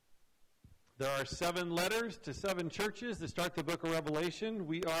There are 7 letters to 7 churches to start the book of Revelation.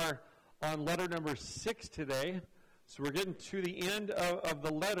 We are on letter number 6 today. So we're getting to the end of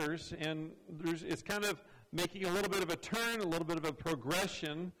the letters, and it's kind of making a little bit of a turn, a little bit of a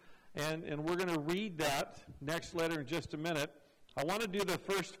progression, and we're going to read that next letter in just a minute. I want to do the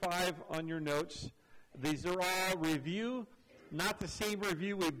first 5 on your notes. These are all review, not the same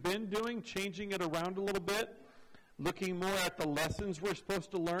review we've been doing, changing it around a little bit, looking more at the lessons we're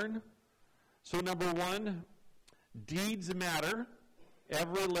supposed to learn. So number 1, deeds matter.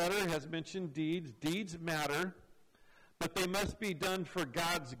 Every letter has mentioned deeds. Deeds matter, but they must be done for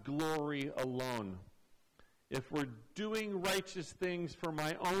God's glory alone. If we're doing righteous things for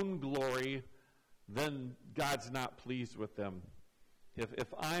my own glory, then God's not pleased with them.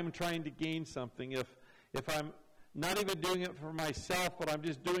 If I'm trying to gain something, if I'm not even doing it for myself, but I'm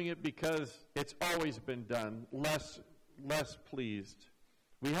just doing it because it's always been done, less pleased.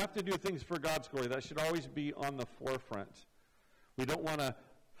 We have to do things for God's glory. That should always be on the forefront. We don't want to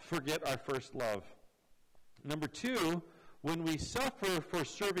forget our first love. Number 2, when we suffer for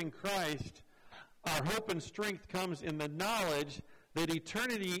serving Christ, our hope and strength comes in the knowledge that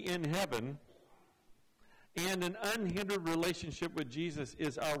eternity in heaven and an unhindered relationship with Jesus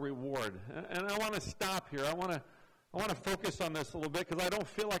is our reward. And I want to stop here. I want to focus on this a little bit because I don't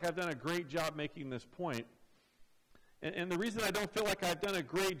feel like I've done a great job making this point. And the reason I don't feel like I've done a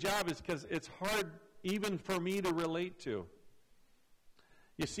great job is because it's hard even for me to relate to.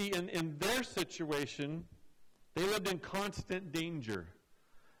 You see, in their situation, they lived in constant danger.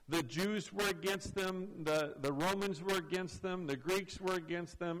 The Jews were against them. The Romans were against them. The Greeks were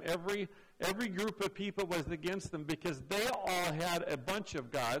against them. Every group of people was against them because they all had a bunch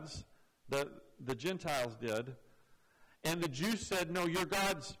of gods. The Gentiles did. And the Jews said, no, your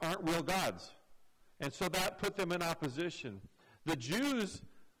gods aren't real gods. And so that put them in opposition. The Jews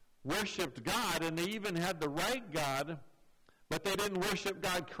worshipped God, and they even had the right God, but they didn't worship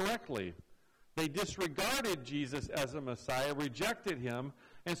God correctly. They disregarded Jesus as a Messiah, rejected him,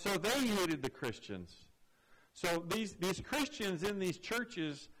 and so they hated the Christians. So these Christians in these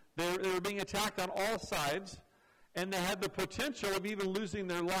churches, they were being attacked on all sides, and they had the potential of even losing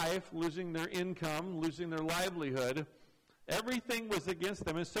their life, losing their income, losing their livelihood. Everything was against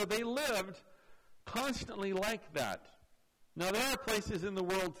them, and so they lived constantly like that. Now, there are places in the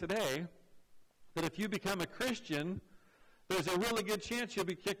world today that if you become a Christian, there's a really good chance you'll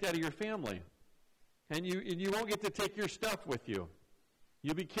be kicked out of your family. And you won't get to take your stuff with you.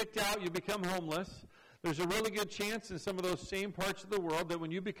 You'll be kicked out, you'll become homeless. There's a really good chance in some of those same parts of the world that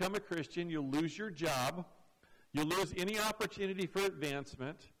when you become a Christian, you'll lose your job. You'll lose any opportunity for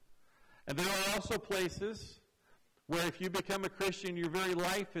advancement. And there are also places where if you become a Christian, your very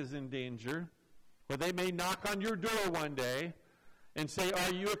life is in danger. Where they may knock on your door one day and say,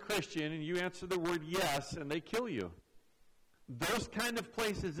 are you a Christian? And you answer the word yes, and they kill you. Those kind of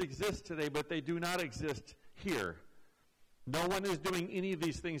places exist today, but they do not exist here. No one is doing any of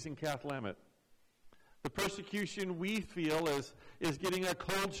these things in Cathlamet. The persecution we feel is getting a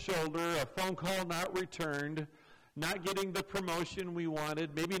cold shoulder, a phone call not returned, not getting the promotion we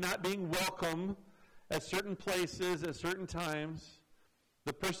wanted, maybe not being welcome at certain places at certain times.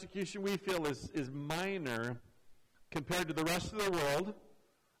 The persecution we feel is minor compared to the rest of the world,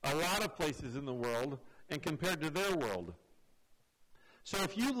 a lot of places in the world, and compared to their world. So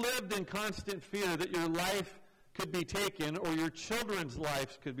if you lived in constant fear that your life could be taken, or your children's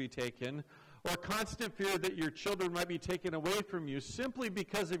lives could be taken, or constant fear that your children might be taken away from you simply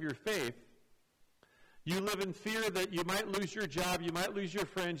because of your faith, you live in fear that you might lose your job, you might lose your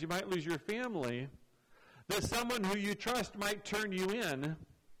friends, you might lose your family, that someone who you trust might turn you in,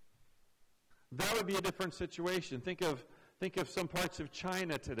 that would be a different situation. Think of some parts of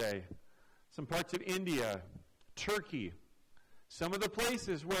China today, some parts of India, Turkey, some of the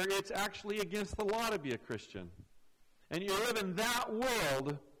places where it's actually against the law to be a Christian. And you live in that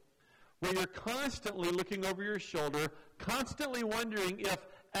world where you're constantly looking over your shoulder, constantly wondering if,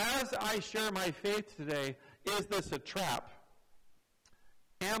 as I share my faith today, is this a trap?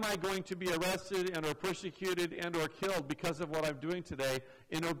 Am I going to be arrested and or persecuted and or killed because of what I'm doing today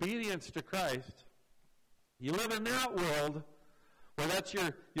in obedience to Christ? You live in that world where that's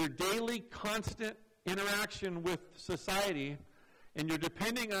your daily constant interaction with society, and you're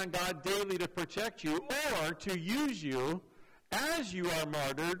depending on God daily to protect you or to use you as you are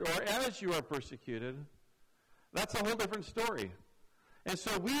martyred or as you are persecuted. That's a whole different story. And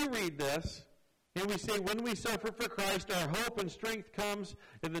so we read this, and we say, when we suffer for Christ, our hope and strength comes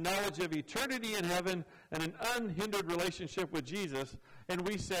in the knowledge of eternity in heaven and an unhindered relationship with Jesus. And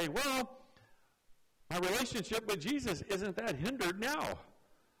we say, well, our relationship with Jesus isn't that hindered now.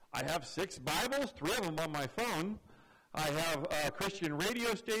 I have 6 Bibles, 3 of them on my phone. I have a Christian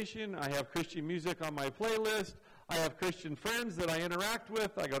radio station. I have Christian music on my playlist. I have Christian friends that I interact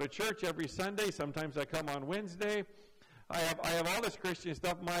with. I go to church every Sunday. Sometimes I come on Wednesday. I have all this Christian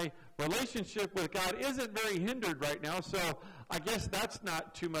stuff. My relationship with God isn't very hindered right now, so I guess that's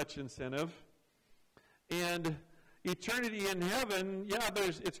not too much incentive. And eternity in heaven, yeah,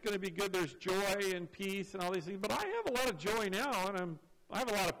 it's going to be good. There's joy and peace and all these things. But I have a lot of joy now, and I have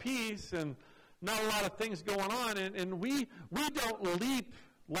a lot of peace and not a lot of things going on. And we don't leap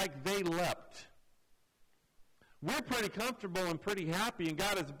like they leapt. We're pretty comfortable and pretty happy, and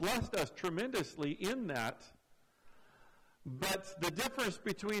God has blessed us tremendously in that. But the difference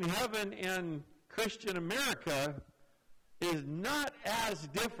between heaven and Christian America is not as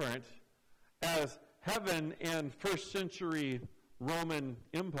different as heaven and first century Roman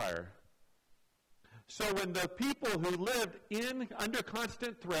Empire. So when the people who lived under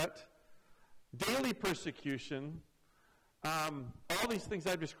constant threat, daily persecution, all these things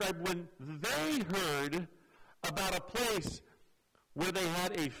I've described, when they heard about a place where they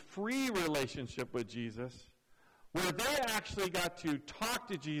had a free relationship with Jesus, where they actually got to talk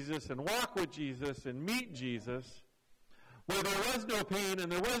to Jesus and walk with Jesus and meet Jesus, where there was no pain and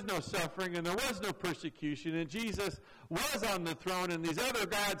there was no suffering and there was no persecution and Jesus was on the throne and these other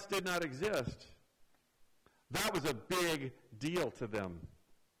gods did not exist. That was a big deal to them.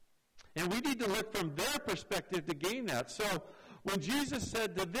 And we need to look from their perspective to gain that. So when Jesus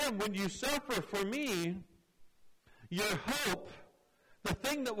said to them, when you suffer for me, your hope, the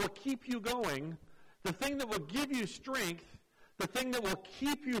thing that will keep you going, the thing that will give you strength, the thing that will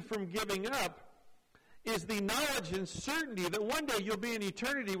keep you from giving up, is the knowledge and certainty that one day you'll be in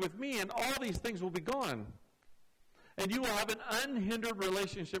eternity with me and all these things will be gone. And you will have an unhindered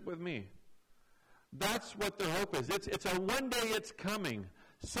relationship with me. That's what their hope is. It's a one day it's coming.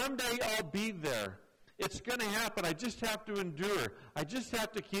 Someday I'll be there. It's going to happen. I just have to endure. I just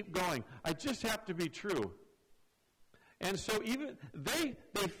have to keep going. I just have to be true. And so even they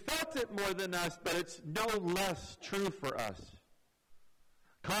felt it more than us, but it's no less true for us.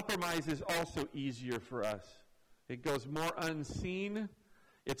 Compromise is also easier for us. It goes more unseen,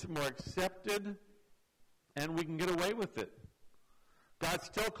 it's more accepted, and we can get away with it. God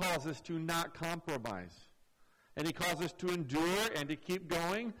still calls us to not compromise. And he calls us to endure and to keep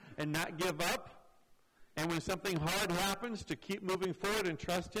going and not give up. And when something hard happens, to keep moving forward and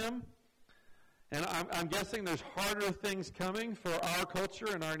trust him. And I'm guessing there's harder things coming for our culture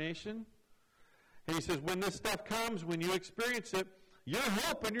and our nation. And he says, when this stuff comes, when you experience it, your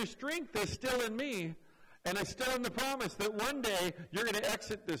hope and your strength is still in me. And I still in the promise that one day you're going to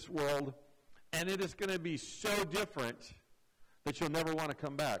exit this world and it is going to be so different that you'll never want to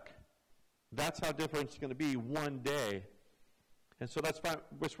come back. That's how different it's going to be one day. And so that's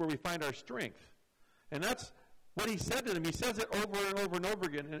where we find our strength. And that's what he said to them. He says it over and over and over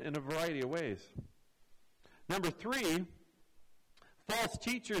again in a variety of ways. Number 3, false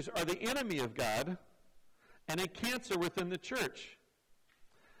teachers are the enemy of God and a cancer within the church.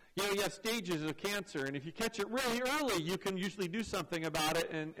 You know, you have stages of cancer, and if you catch it really early, you can usually do something about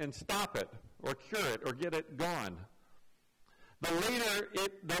it and stop it or cure it or get it gone.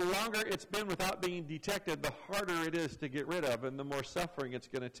 The longer it's been without being detected, the harder it is to get rid of and the more suffering it's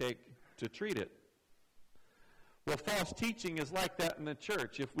going to take to treat it. Well, false teaching is like that in the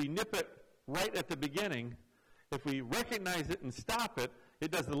church. If we nip it right at the beginning, if we recognize it and stop it,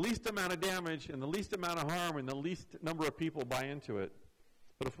 it does the least amount of damage and the least amount of harm and the least number of people buy into it.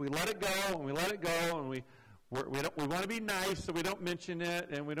 But if we let it go and we let it go and we want to be nice so we don't mention it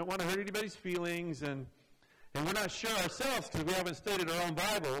and we don't want to hurt anybody's feelings and we're not sure ourselves because we haven't studied our own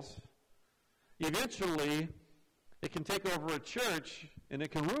Bibles, eventually it can take over a church and it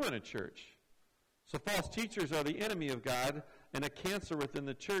can ruin a church. So false teachers are the enemy of God and a cancer within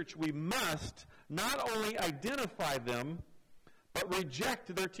the church. We must not only identify them, but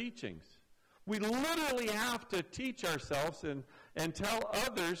reject their teachings. We literally have to teach ourselves and tell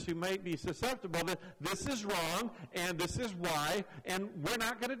others who might be susceptible that this is wrong and this is why, and we're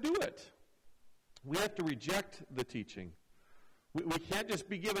not going to do it. We have to reject the teaching. We can't just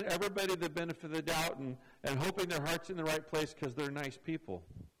be giving everybody the benefit of the doubt and hoping their heart's in the right place because they're nice people.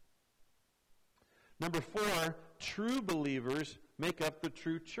 Number 4, true believers make up the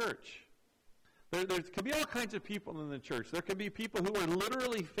true church. There can be all kinds of people in the church. There can be people who are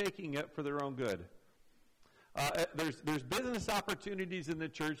literally faking it for their own good. There's business opportunities in the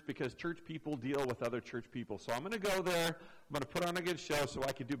church because church people deal with other church people. So I'm going to go there. I'm going to put on a good show so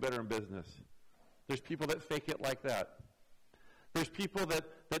I can do better in business. There's people that fake it like that. There's people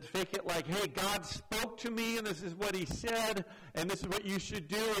that fake it like, hey, God spoke to me, and this is what he said, and this is what you should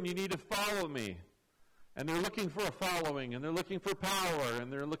do, and you need to follow me. And they're looking for a following, and they're looking for power,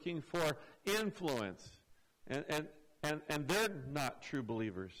 and they're looking for influence. And they're not true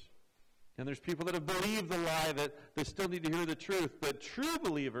believers. And there's people that have believed the lie that they still need to hear the truth. But true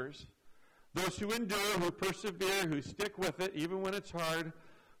believers, those who endure, who persevere, who stick with it, even when it's hard,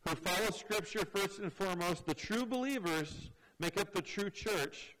 who follow Scripture first and foremost, the true believers make up the true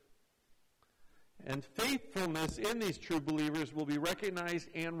church. And faithfulness in these true believers will be recognized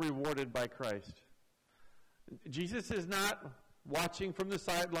and rewarded by Christ. Jesus is not watching from the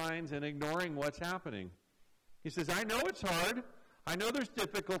sidelines and ignoring what's happening. He says, I know it's hard. I know there's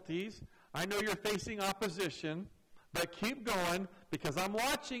difficulties. I know you're facing opposition. But keep going because I'm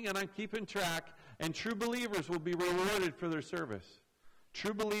watching and I'm keeping track. And true believers will be rewarded for their service.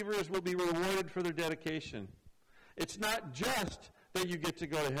 True believers will be rewarded for their dedication. It's not just that you get to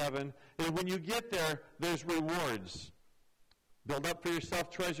go to heaven. And when you get there, there's rewards. Build up for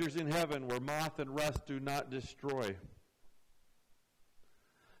yourself treasures in heaven where moth and rust do not destroy.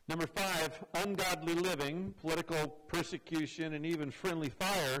 Number 5, ungodly living, political persecution, and even friendly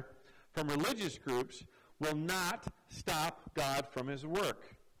fire from religious groups will not stop God from his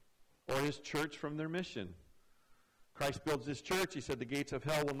work or his church from their mission. Christ builds his church. He said the gates of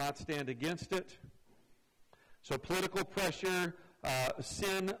hell will not stand against it. So political pressure,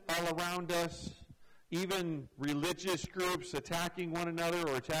 sin all around us, even religious groups attacking one another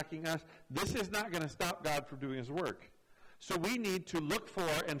or attacking us, this is not going to stop God from doing his work. So we need to look for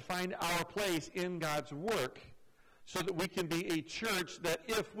and find our place in God's work so that we can be a church that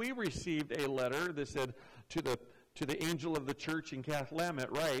if we received a letter that said to the angel of the church in Cathlamet,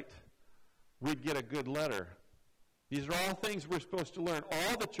 right, we'd get a good letter. These are all things we're supposed to learn.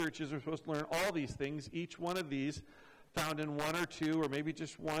 All the churches are supposed to learn all these things, each one of these found in one or two or maybe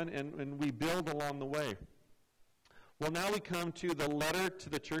just one, and we build along the way. Well, now we come to the letter to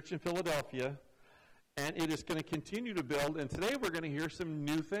the church in Philadelphia, and it is going to continue to build, and today we're going to hear some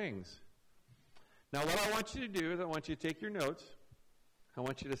new things. Now, what I want you to do is I want you to take your notes. I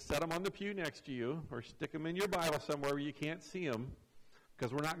want you to set them on the pew next to you or stick them in your Bible somewhere where you can't see them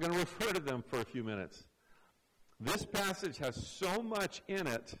because we're not going to refer to them for a few minutes. This passage has so much in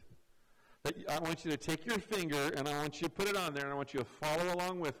it that I want you to take your finger and I want you to put it on there and I want you to follow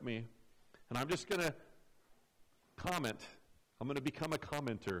along with me. And I'm just going to comment. I'm going to become a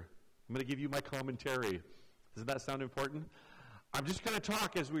commenter. I'm going to give you my commentary. Does that sound important? I'm just going to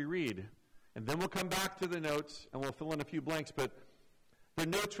talk as we read. And then we'll come back to the notes and we'll fill in a few blanks. But the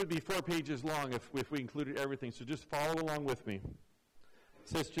notes would be 4 pages long if we included everything. So just follow along with me. It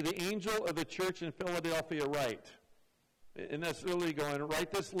says, to the angel of the church in Philadelphia write. And that's really going,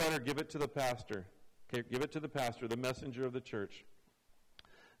 write this letter, give it to the pastor. Okay, give it to the pastor, the messenger of the church.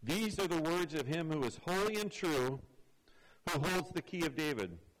 These are the words of him who is holy and true, who holds the key of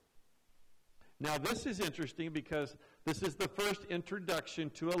David. Now this is interesting because this is the first introduction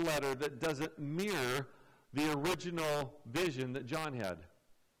to a letter that doesn't mirror the original vision that John had.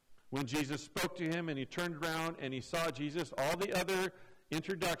 When Jesus spoke to him and he turned around and he saw Jesus, all the other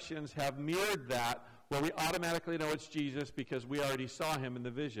introductions have mirrored that, where we automatically know it's Jesus because we already saw him in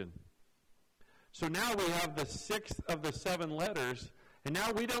the vision. So now we have the 6th of the 7 letters, and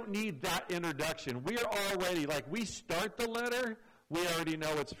now we don't need that introduction. We are already, we start the letter, we already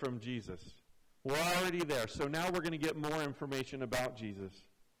know it's from Jesus. We're already there. So now we're going to get more information about Jesus. It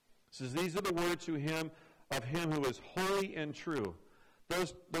says, these are the words of him who is holy and true.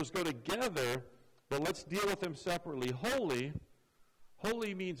 Those go together, but let's deal with them separately.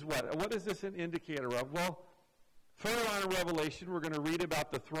 Holy means what? What is this an indicator of? Well, further on in Revelation, we're going to read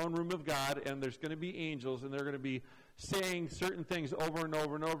about the throne room of God, and there's going to be angels, and they're going to be saying certain things over and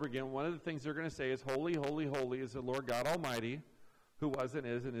over and over again. One of the things they're going to say is, holy, holy, holy is the Lord God Almighty, who was and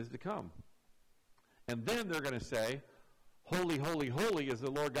is to come. And then they're going to say, holy, holy, holy is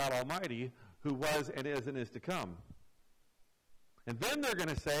the Lord God Almighty, who was and is to come. And then they're going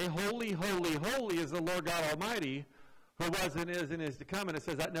to say, holy, holy, holy is the Lord God Almighty, who was and is to come. And it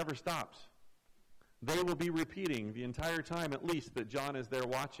says that never stops. They will be repeating the entire time, at least, that John is there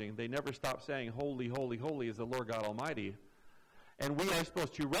watching. They never stop saying, holy, holy, holy is the Lord God Almighty. And we are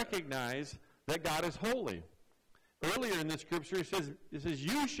supposed to recognize that God is holy. Earlier in the scripture, it says,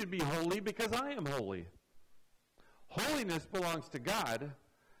 you should be holy because I am holy. Holiness belongs to God.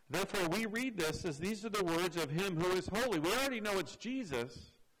 Therefore, we read this as these are the words of him who is holy. We already know it's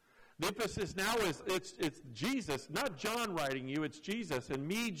Jesus. The emphasis now is it's Jesus, not John writing you, it's Jesus. And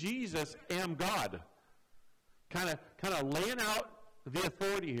me, Jesus, am God. Kind of laying out the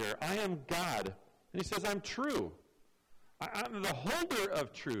authority here. I am God. And he says, I'm true. I'm the holder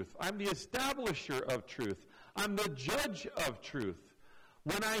of truth. I'm the establisher of truth. I'm the judge of truth.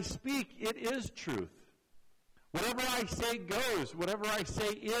 When I speak, it is truth. Whatever I say goes. Whatever I say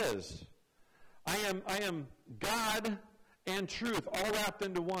is. I am God and truth all wrapped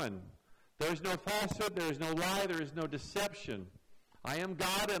into one. There is no falsehood. There is no lie. There is no deception. I am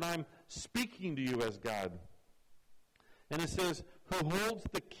God, and I'm speaking to you as God. And it says, who holds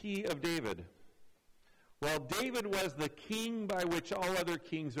the key of David? Well, David was the king by which all other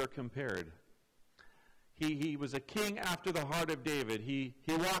kings are compared. He was a king after the heart of David. He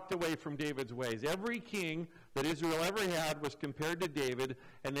walked away from David's ways. Every king that Israel ever had was compared to David,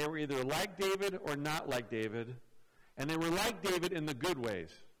 and they were either like David or not like David. And they were like David in the good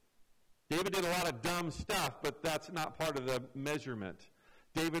ways. David did a lot of dumb stuff, but that's not part of the measurement.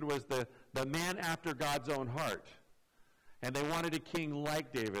 David was the man after God's own heart. And they wanted a king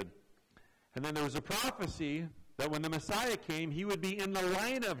like David. And then there was a prophecy that when the Messiah came, he would be in the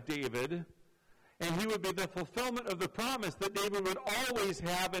line of David, and he would be the fulfillment of the promise that David would always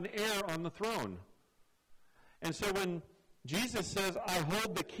have an heir on the throne. And so when Jesus says, I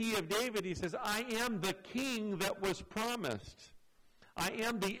hold the key of David, he says, I am the king that was promised. I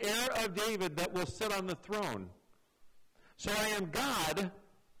am the heir of David that will sit on the throne. So I am God,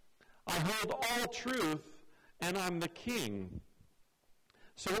 I hold all truth, and I'm the king.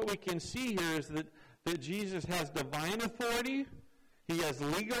 So what we can see here is that Jesus has divine authority, he has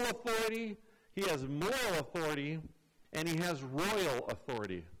legal authority, he has moral authority, and he has royal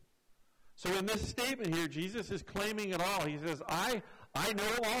authority. So in this statement here, Jesus is claiming it all. He says, I know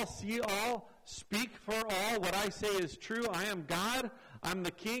all, see all, speak for all. What I say is true. I am God. I'm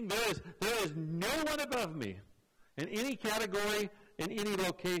the king. There is no one above me in any category, in any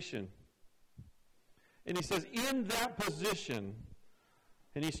location. And he says, in that position,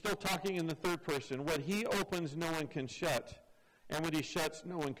 and he's still talking in the third person, what he opens, no one can shut. And what he shuts,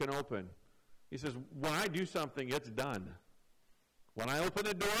 no one can open. He says, when I do something, it's done. When I open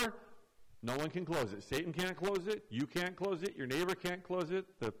a door, no one can close it. Satan can't close it. You can't close it. Your neighbor can't close it.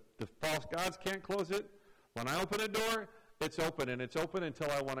 The false gods can't close it. When I open a door, it's open, and it's open until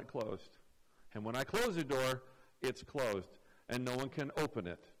I want it closed. And when I close a door, it's closed, and no one can open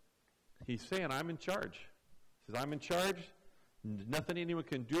it. He's saying, I'm in charge. He says, I'm in charge. Nothing anyone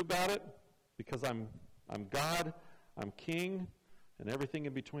can do about it because I'm God, I'm king, and everything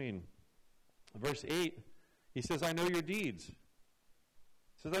in between. Verse 8, he says, I know your deeds. He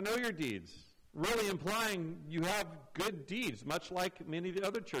says, I know your deeds. Really implying you have good deeds, much like many of the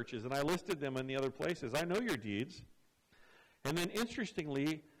other churches, and I listed them in the other places. I know your deeds. And then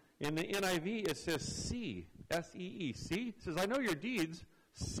interestingly, in the NIV, it says see, S-E-E, see? It says, I know your deeds.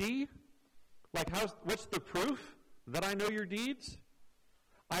 See? Like, what's the proof that I know your deeds?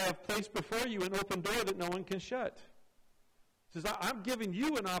 I have placed before you an open door that no one can shut. He says, I'm giving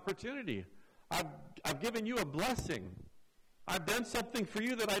you an opportunity. I've given you a blessing. I've done something for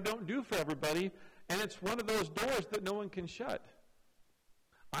you that I don't do for everybody, and it's one of those doors that no one can shut.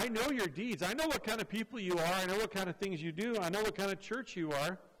 I know your deeds. I know what kind of people you are. I know what kind of things you do. I know what kind of church you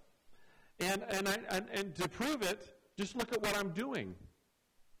are. And to prove it, just look at what I'm doing.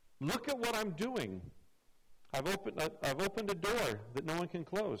 Look at what I'm doing. I've opened a door that no one can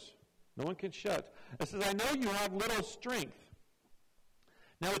close. No one can shut. It says, I know you have little strength.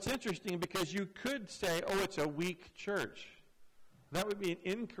 Now, it's interesting because you could say, oh, it's a weak church. That would be an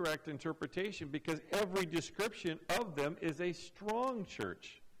incorrect interpretation because every description of them is a strong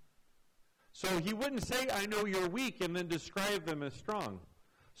church. So he wouldn't say, I know you're weak, and then describe them as strong.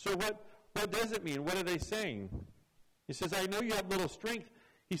 So what does it mean? What are they saying? He says, I know you have little strength.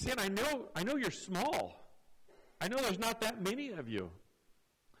 He said, I know you're small. I know there's not that many of you.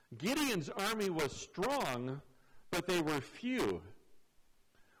 Gideon's army was strong, but they were few.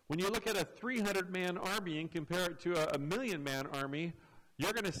 When you look at a 300-man army and compare it to a 1,000,000-man army,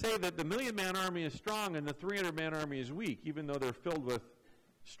 you're going to say that the 1,000,000-man army is strong and the 300-man army is weak, even though they're filled with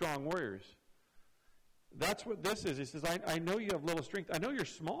strong warriors. That's what this is. He says, I know you have little strength. I know you're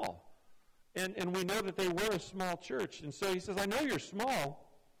small. And we know that they were a small church. And so he says, I know you're small,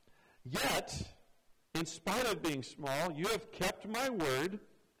 yet, in spite of being small, you have kept my word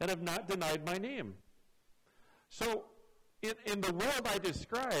and have not denied my name. So, in the world I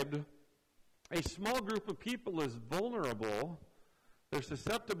described, a small group of people is vulnerable. They're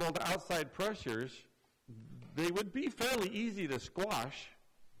susceptible to outside pressures. They would be fairly easy to squash.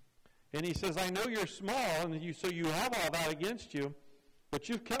 And he says, I know you're small, and so you have all that against you, but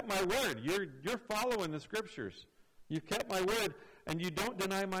you've kept my word. You're following the scriptures. You've kept my word, and you don't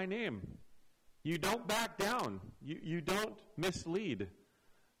deny my name. You don't back down. You don't mislead.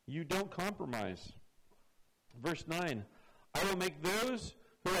 You don't compromise. Verse 9, I will make those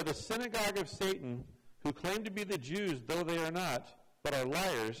who are the synagogue of Satan, who claim to be the Jews, though they are not, but are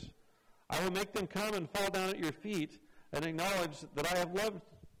liars, I will make them come and fall down at your feet and acknowledge that I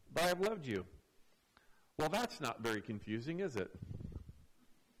have loved you. Well, that's not very confusing, is it?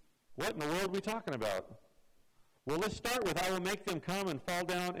 What in the world are we talking about? Well, let's start with, I will make them come and fall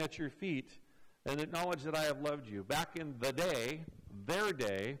down at your feet and acknowledge that I have loved you. Back in the day, their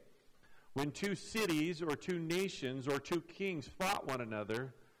day, when two cities or two nations or two kings fought one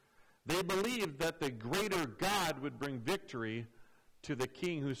another, they believed that the greater God would bring victory to the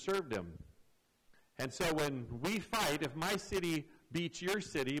king who served him. And so when we fight, if my city beats your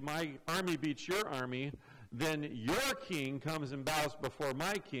city, my army beats your army, then your king comes and bows before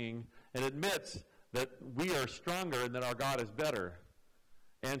my king and admits that we are stronger and that our God is better.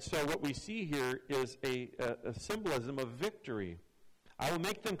 And so what we see here is a symbolism of victory. I will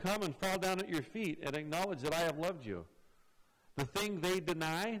make them come and fall down at your feet and acknowledge that I have loved you. The thing they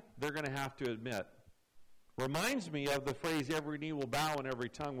deny, they're going to have to admit. Reminds me of the phrase, every knee will bow and every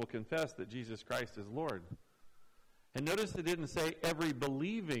tongue will confess that Jesus Christ is Lord. And notice it didn't say every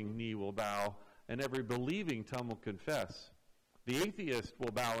believing knee will bow and every believing tongue will confess. The atheist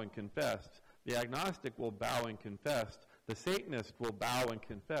will bow and confess. The agnostic will bow and confess. The Satanist will bow and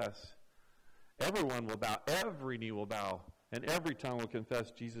confess. Everyone will bow. Every knee will bow. And every tongue will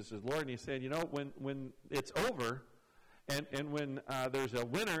confess Jesus is Lord. And he said, when it's over, and when there's a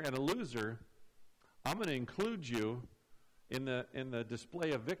winner and a loser, I'm going to include you in the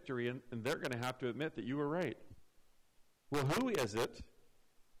display of victory, and they're going to have to admit that you were right. Well, who is it?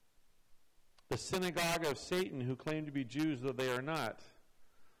 The synagogue of Satan, who claim to be Jews, though they are not.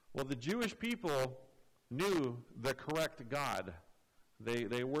 Well, the Jewish people knew the correct God.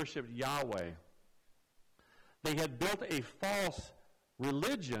 They worshipped Yahweh. They had built a false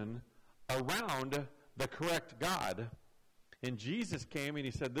religion around the correct God. And Jesus came and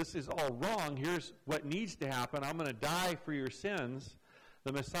he said, this is all wrong. Here's what needs to happen. I'm going to die for your sins.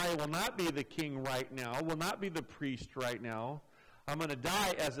 The Messiah will not be the king right now, will not be the priest right now. I'm going to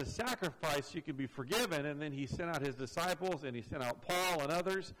die as a sacrifice so you can be forgiven. And then he sent out his disciples and he sent out Paul and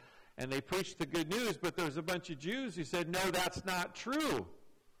others, and they preached the good news. But there was a bunch of Jews who said, no, that's not true.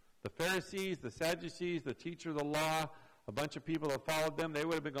 The Pharisees, the Sadducees, the teacher of the law, a bunch of people that followed them, they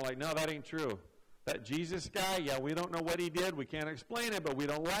would have been going like, no, that ain't true. That Jesus guy, yeah, we don't know what he did. We can't explain it, but we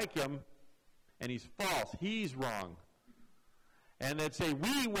don't like him. And he's false. He's wrong. And they'd say,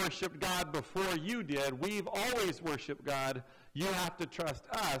 we worshiped God before you did. We've always worshiped God. You have to trust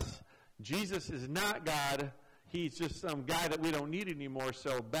us. Jesus is not God. He's just some guy that we don't need anymore,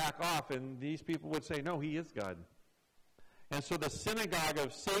 so back off. And these people would say, no, he is God. And so the synagogue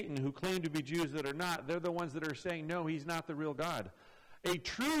of Satan, who claim to be Jews that are not, they're the ones that are saying, no, he's not the real God. A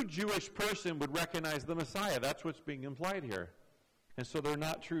true Jewish person would recognize the Messiah. That's what's being implied here. And so they're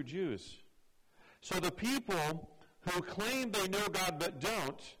not true Jews. So the people who claim they know God but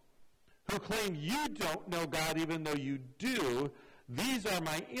don't, who claim you don't know God even though you do, these are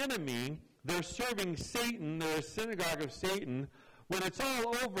my enemy. They're serving Satan. They're a synagogue of Satan. When it's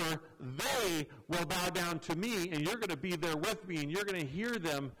all over, they will bow down to me, and you're going to be there with me, and you're going to hear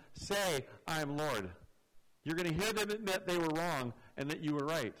them say, I am Lord. You're going to hear them admit they were wrong and that you were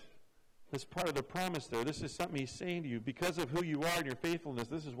right. That's part of the promise there. This is something he's saying to you. Because of who you are and your faithfulness,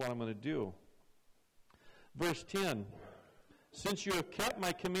 this is what I'm going to do. Verse 10, since you have kept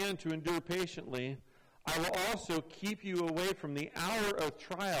my command to endure patiently, I will also keep you away from the hour of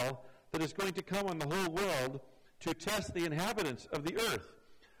trial that is going to come on the whole world to test the inhabitants of the earth.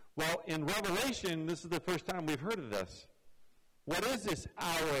 Well, in Revelation, this is the first time we've heard of this. What is this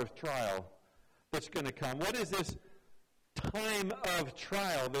hour of trial that's going to come? What is this time of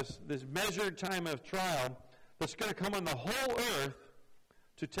trial, this measured time of trial that's going to come on the whole earth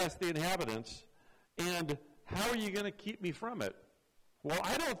to test the inhabitants? And how are you going to keep me from it? Well,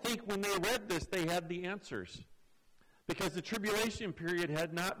 I don't think when they read this they had the answers, because the tribulation period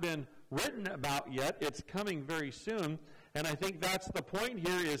had not been written about yet. It's coming very soon. And I think that's the point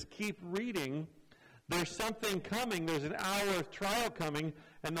here, is keep reading. There's something coming. There's an hour of trial coming,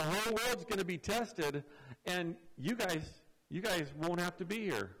 and the whole world's going to be tested. And you guys won't have to be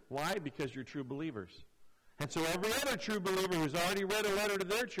here. Why? Because you're true believers. And so every other true believer who's already read a letter to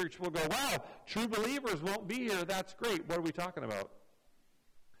their church will go, wow, true believers won't be here. That's great. What are we talking about?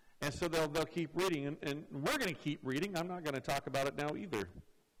 And so they'll keep reading, and we're going to keep reading. I'm not going to talk about it now either.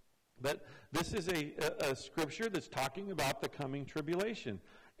 But this is a scripture that's talking about the coming tribulation.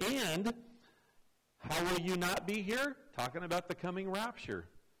 And how will you not be here? Talking about the coming rapture.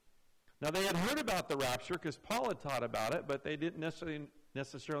 Now, they had heard about the rapture because Paul had taught about it, but they didn't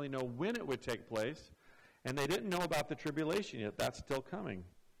necessarily know when it would take place. And they didn't know about the tribulation yet. That's still coming.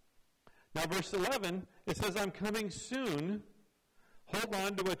 Now, verse 11, it says, I'm coming soon. Hold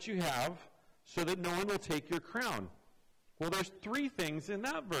on to what you have so that no one will take your crown. Well, there's three things in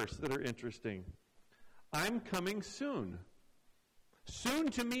that verse that are interesting. I'm coming soon. Soon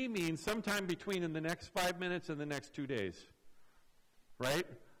to me means sometime between in the next 5 minutes and the next 2 days. Right?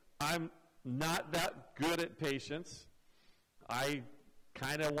 I'm not that good at patience. I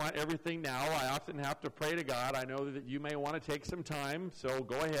kind of want everything now. I often have to pray to God. I know that you may want to take some time, so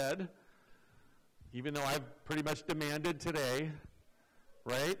go ahead. Even though I've pretty much demanded today.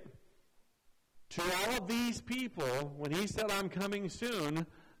 Right? To all of these people, when he said, I'm coming soon,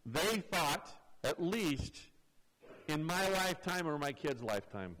 they thought, at least, in my lifetime or my kid's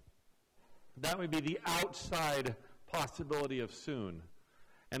lifetime. That would be the outside possibility of soon.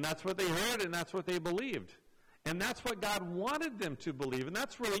 And that's what they heard, and that's what they believed. And that's what God wanted them to believe. And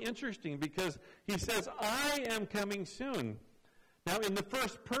that's really interesting because he says, I am coming soon. Now, in the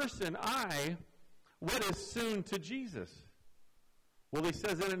first person, what is soon to Jesus? Well, he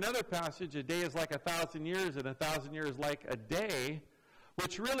says in another passage, a day is like 1,000 years, and 1,000 years like a day,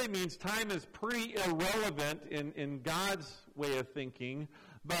 which really means time is pretty irrelevant in God's way of thinking,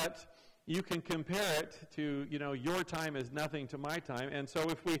 but you can compare it to, your time is nothing to my time. And so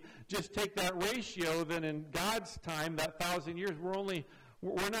if we just take that ratio, then in God's time, that 1,000 years,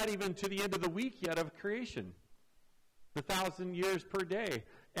 we're not even to the end of the week yet of creation. The 1,000 years per day.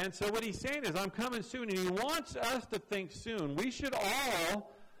 And so what he's saying is, I'm coming soon, and he wants us to think soon. We should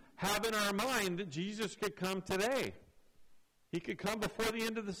all have in our mind that Jesus could come today. He could come before the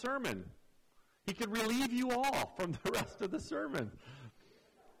end of the sermon. He could relieve you all from the rest of the sermon.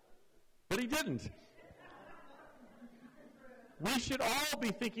 But he didn't. We should all be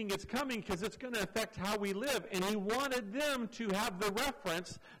thinking it's coming because it's going to affect how we live. And he wanted them to have the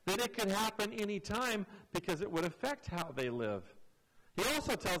reference that it could happen anytime because it would affect how they live. He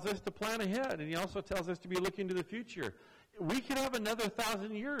also tells us to plan ahead, and he also tells us to be looking to the future. We could have another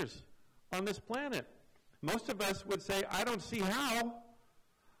 1,000 years on this planet. Most of us would say, I don't see how.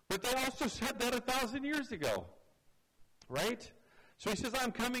 But they also said that 1,000 years ago. Right? So he says,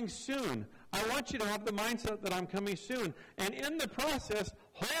 I'm coming soon. I want you to have the mindset that I'm coming soon. And in the process,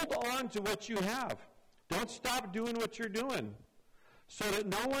 hold on to what you have. Don't stop doing what you're doing so that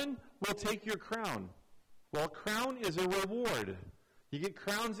no one will take your crown. Well, crown is a reward. You get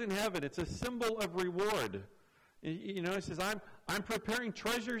crowns in heaven. It's a symbol of reward. He says, I'm preparing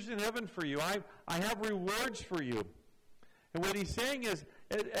treasures in heaven for you. I have rewards for you. And what he's saying is,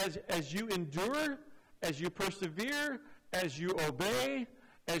 as you endure, as you persevere, as you obey,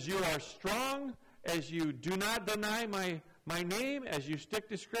 as you are strong, as you do not deny my name, as you stick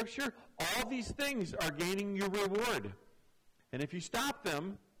to Scripture, all these things are gaining you reward. And if you stop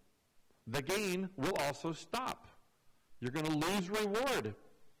them, the gain will also stop. You're going to lose reward.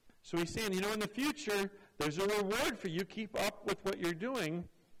 So he's saying, in the future, there's a reward for you. Keep up with what you're doing.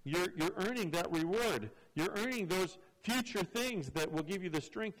 You're earning that reward. You're earning those future things that will give you the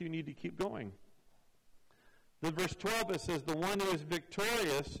strength you need to keep going. Then verse 12, it says, the one who is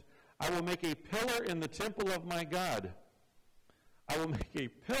victorious, I will make a pillar in the temple of my God. I will make a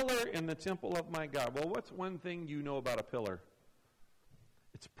pillar in the temple of my God. Well, what's one thing you know about a pillar?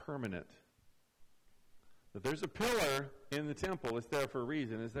 It's permanent. If there's a pillar in the temple, it's there for a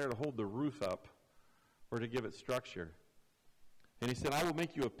reason. It's there to hold the roof up or to give it structure. And he said, I will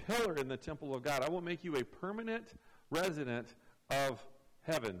make you a pillar in the temple of God. I will make you a permanent resident of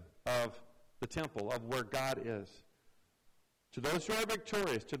heaven, of the temple, of where God is. To those who are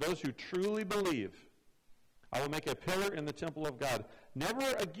victorious, to those who truly believe, I will make a pillar in the temple of God. Never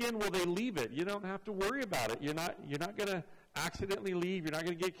again will they leave it. You don't have to worry about it. You're not going to accidentally leave. You're not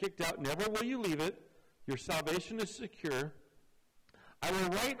going to get kicked out. Never will you leave it. Your salvation is secure. I will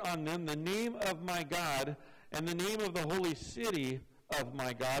write on them the name of my God and the name of the holy city of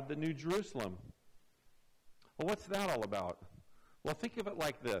my God, the New Jerusalem. Well, what's that all about? Well, think of it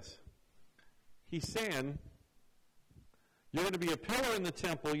like this. He's saying, you're going to be a pillar in the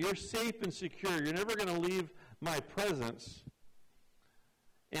temple. You're safe and secure. You're never going to leave my presence.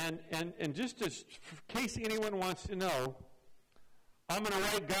 And just in case anyone wants to know, I'm going to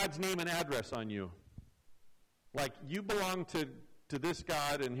write God's name and address on you. Like, you belong to this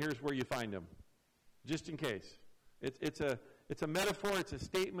God, and here's where you find him. Just in case. It's a metaphor. It's a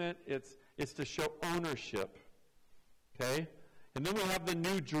statement. It's to show ownership. Okay? And then we have the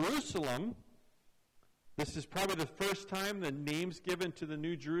New Jerusalem. This is probably the first time the name's given to the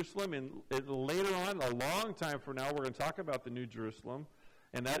New Jerusalem. And later on, a long time from now, we're going to talk about the New Jerusalem.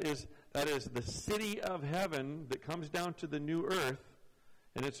 And that is the city of heaven that comes down to the new earth.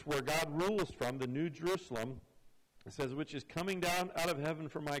 And it's where God rules from, the New Jerusalem. It says, which is coming down out of heaven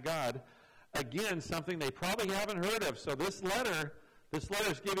from my God. Again, something they probably haven't heard of. So this letter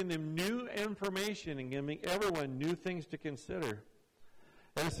is giving them new information and giving everyone new things to consider.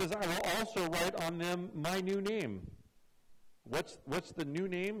 And it says, I will also write on them my new name. What's the new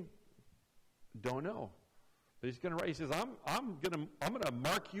name? Don't know. But he's going to write. He says, I'm going to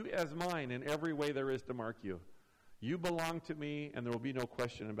mark you as mine in every way there is to mark you. You belong to me, and there will be no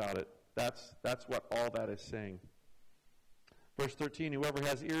question about it. That's what all that is saying. Verse 13, whoever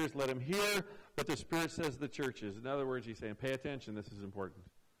has ears, let him hear what the Spirit says to the churches. In other words, he's saying, pay attention, this is important.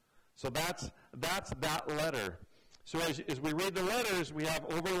 So that's that letter. So as we read the letters, we have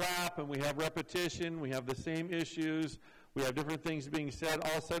overlap and we have repetition, we have the same issues, we have different things being said.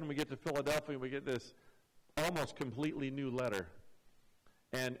 All of a sudden we get to Philadelphia and we get this almost completely new letter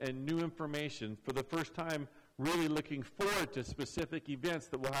and new information. For the first time, really looking forward to specific events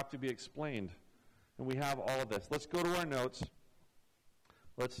that will have to be explained. And we have all of this. Let's go to our notes.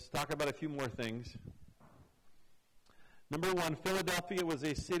 Let's talk about a few more things. Number one, Philadelphia was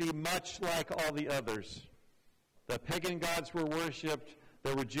a city much like all the others. The pagan gods were worshipped.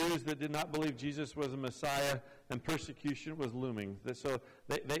 There were Jews that did not believe Jesus was a Messiah, and persecution was looming. So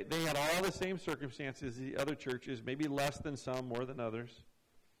they had all the same circumstances as the other churches, maybe less than some, more than others.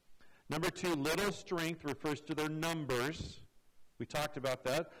 Number two, little strength refers to their numbers. We talked about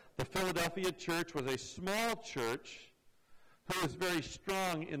that. The Philadelphia church was a small church who was very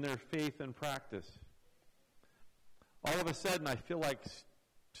strong in their faith and practice. All of a sudden, I feel like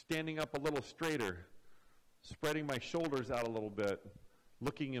standing up a little straighter, spreading my shoulders out a little bit,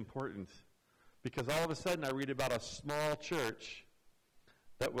 looking important. Because all of a sudden, I read about a small church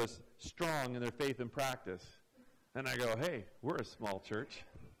that was strong in their faith and practice. And I go, hey, we're a small church.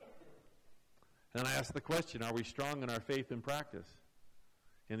 And I ask the question, are we strong in our faith and practice?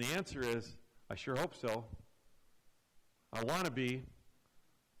 And the answer is, I sure hope so. I want to be.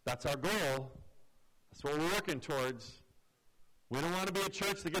 That's our goal. That's what we're working towards. We don't want to be a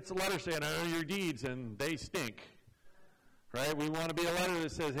church that gets a letter saying, I know your deeds, and they stink. Right? We want to be a letter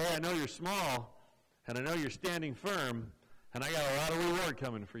that says, hey, I know you're small, and I know you're standing firm, and I got a lot of reward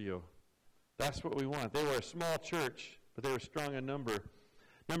coming for you. That's what we want. They were a small church, but they were strong in number.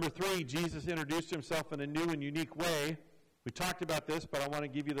 Number three, Jesus introduced himself in a new and unique way. We talked about this, but I want to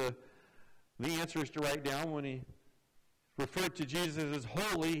give you the answers to write down. When he referred to Jesus as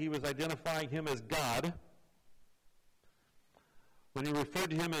holy, he was identifying him as God. When he referred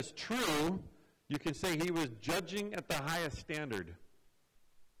to him as true, you can say he was judging at the highest standard.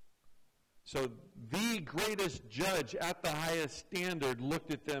 So the greatest judge at the highest standard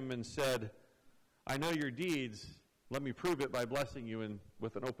looked at them and said, I know your deeds. Let me prove it by blessing you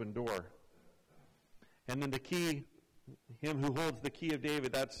with an open door. And then the key, him who holds the key of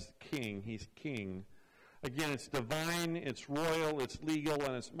David, that's king. He's king. Again, it's divine, it's royal, it's legal,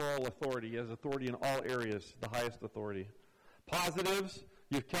 and it's moral authority. He has authority in all areas, the highest authority. Positives,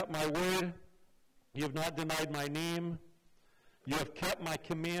 you've kept my word. You have not denied my name. You have kept my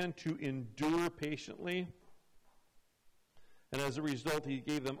command to endure patiently. And as a result, he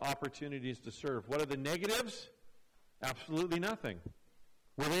gave them opportunities to serve. What are the negatives? Absolutely nothing.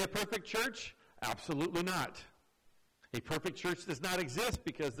 Were they a perfect church? Absolutely not. A perfect church does not exist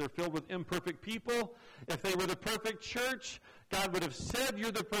because they're filled with imperfect people. If they were the perfect church, God would have said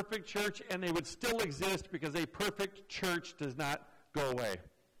you're the perfect church, and they would still exist because a perfect church does not go away.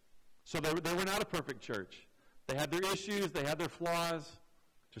 So they were not a perfect church. They had their issues, they had their flaws,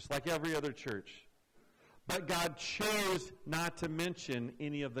 just like every other church. But God chose not to mention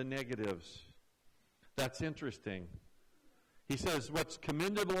any of the negatives. That's interesting. He says, what's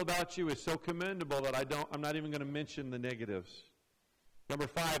commendable about you is so commendable that I'm not even going to mention the negatives. Number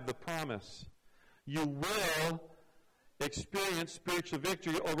 5, the promise. You will experience spiritual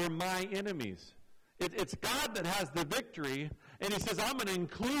victory over my enemies. It's God that has the victory, and he says, I'm going to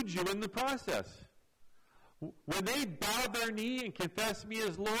include you in the process. When they bow their knee and confess me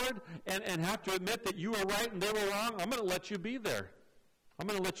as Lord and have to admit that you were right and they were wrong, I'm going to let you be there. I'm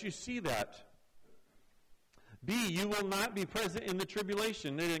going to let you see that. B, you will not be present in the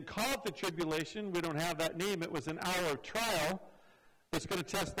tribulation. They didn't call it the tribulation. We don't have that name. It was an hour of trial that's going to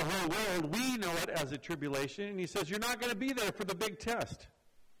test the whole world. We know it as a tribulation. And he says, you're not going to be there for the big test.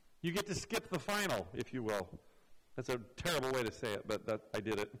 You get to skip the final, if you will. That's a terrible way to say it, but I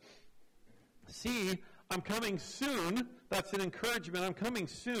did it. C, I'm coming soon. That's an encouragement. I'm coming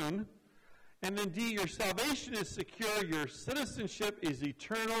soon. And then D, your salvation is secure. Your citizenship is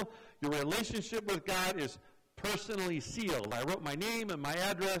eternal. Your relationship with God is personally sealed. I wrote my name and my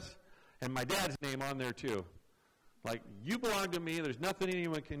address and my dad's name on there too. Like, you belong to me. There's nothing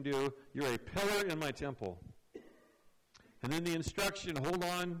anyone can do. You're a pillar in my temple. And then the instruction, hold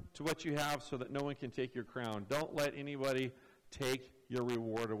on to what you have so that no one can take your crown. Don't let anybody take your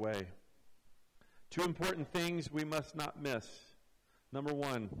reward away. 2 important things we must not miss. Number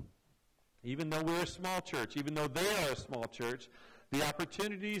 1, even though we're a small church, even though they are a small church, the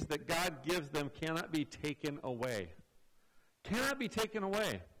opportunities that God gives them cannot be taken away. Cannot be taken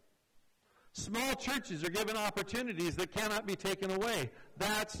away. Small churches are given opportunities that cannot be taken away.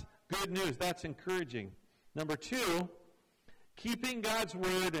 That's good news. That's encouraging. Number 2, keeping God's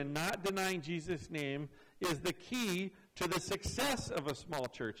word and not denying Jesus' name is the key to the success of a small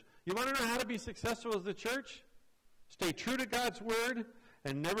church. You want to know how to be successful as a church? Stay true to God's word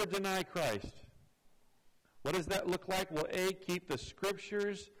and never deny Christ. What does that look like? Well, A, keep the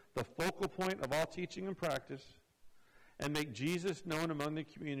scriptures the focal point of all teaching and practice, and make Jesus known among the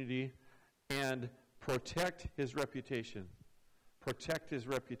community, and protect his reputation. Protect his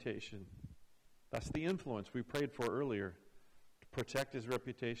reputation. That's the influence we prayed for earlier. To protect his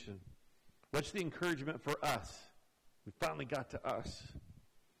reputation. What's the encouragement for us? We finally got to us.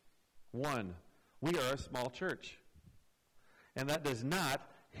 1, we are a small church. And that does not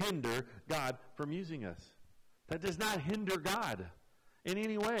hinder God from using us. That does not hinder God in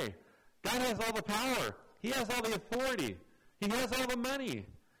any way. God has all the power. He has all the authority. He has all the money.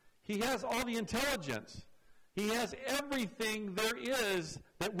 He has all the intelligence. He has everything there is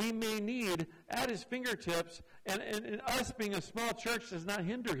that we may need at his fingertips, and us being a small church does not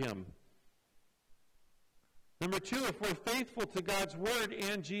hinder him. Number 2, if we're faithful to God's word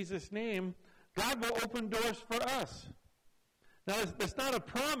and Jesus' name, God will open doors for us. Now, that's not a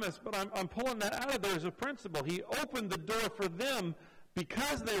promise, but I'm pulling that out of there as a principle. He opened the door for them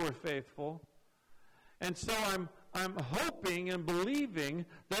because they were faithful. And so I'm hoping and believing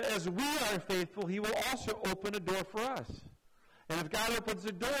that as we are faithful, he will also open a door for us. And if God opens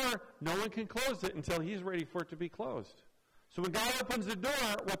the door, no one can close it until he's ready for it to be closed. So when God opens the door,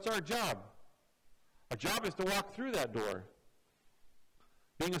 what's our job? Our job is to walk through that door.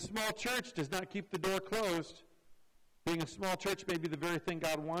 Being a small church does not keep the door closed. Being a small church may be the very thing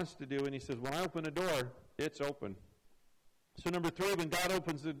God wants to do, and he says, when I open a door, it's open. So number 3, when God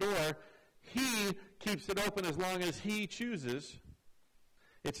opens the door, he keeps it open as long as he chooses.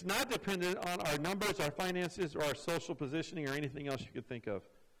 It's not dependent on our numbers, our finances, or our social positioning, or anything else you could think of.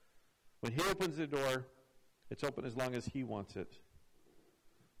 When he opens the door, it's open as long as he wants it.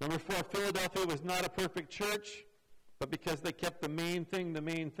 Number 4, Philadelphia was not a perfect church, but because they kept the main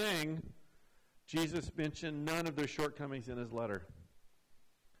thing, Jesus mentioned none of their shortcomings in his letter.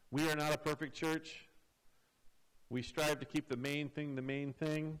 We are not a perfect church. We strive to keep the main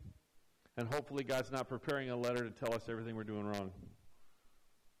thing, and hopefully God's not preparing a letter to tell us everything we're doing wrong.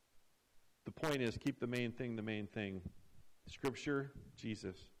 The point is, keep the main thing. Scripture,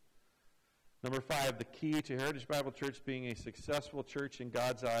 Jesus. Number 5, the key to Heritage Bible Church being a successful church in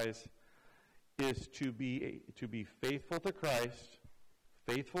God's eyes is to be faithful to Christ,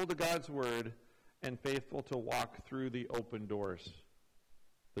 faithful to God's word, and faithful to walk through the open doors,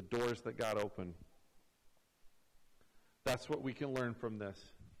 the doors that God opened. That's what we can learn from this.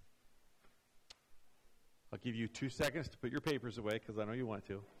 I'll give you 2 seconds to put your papers away because I know you want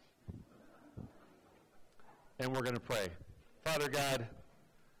to. And we're going to pray. Father God,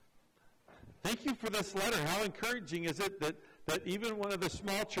 thank you for this letter. How encouraging is it that even one of the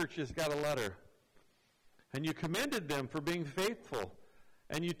small churches got a letter? And you commended them for being faithful.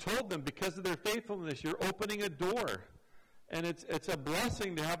 And you told them because of their faithfulness, you're opening a door. And it's a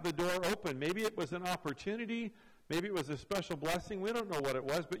blessing to have the door open. Maybe it was an opportunity. Maybe it was a special blessing. We don't know what it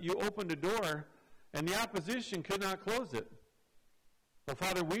was. But you opened a door, and the opposition could not close it. Well,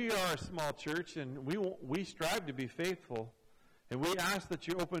 Father, we are a small church, and we strive to be faithful. And we ask that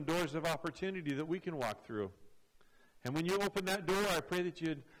you open doors of opportunity that we can walk through. And when you open that door, I pray that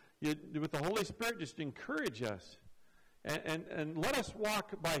you'd with the Holy Spirit, just encourage us. And let us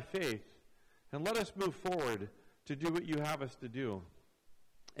walk by faith. And let us move forward to do what you have us to do.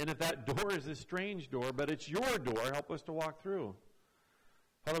 And if that door is a strange door, but it's your door, help us to walk through.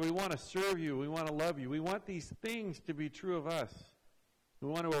 Father, we want to serve you. We want to love you. We want these things to be true of us. We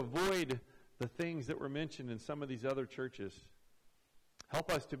want to avoid the things that were mentioned in some of these other churches.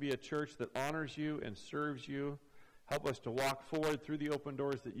 Help us to be a church that honors you and serves you. Help us to walk forward through the open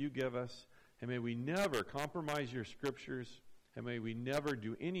doors that you give us. And may we never compromise your scriptures. And may we never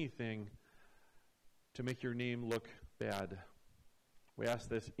do anything to make your name look bad. We ask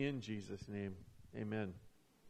this in Jesus' name. Amen.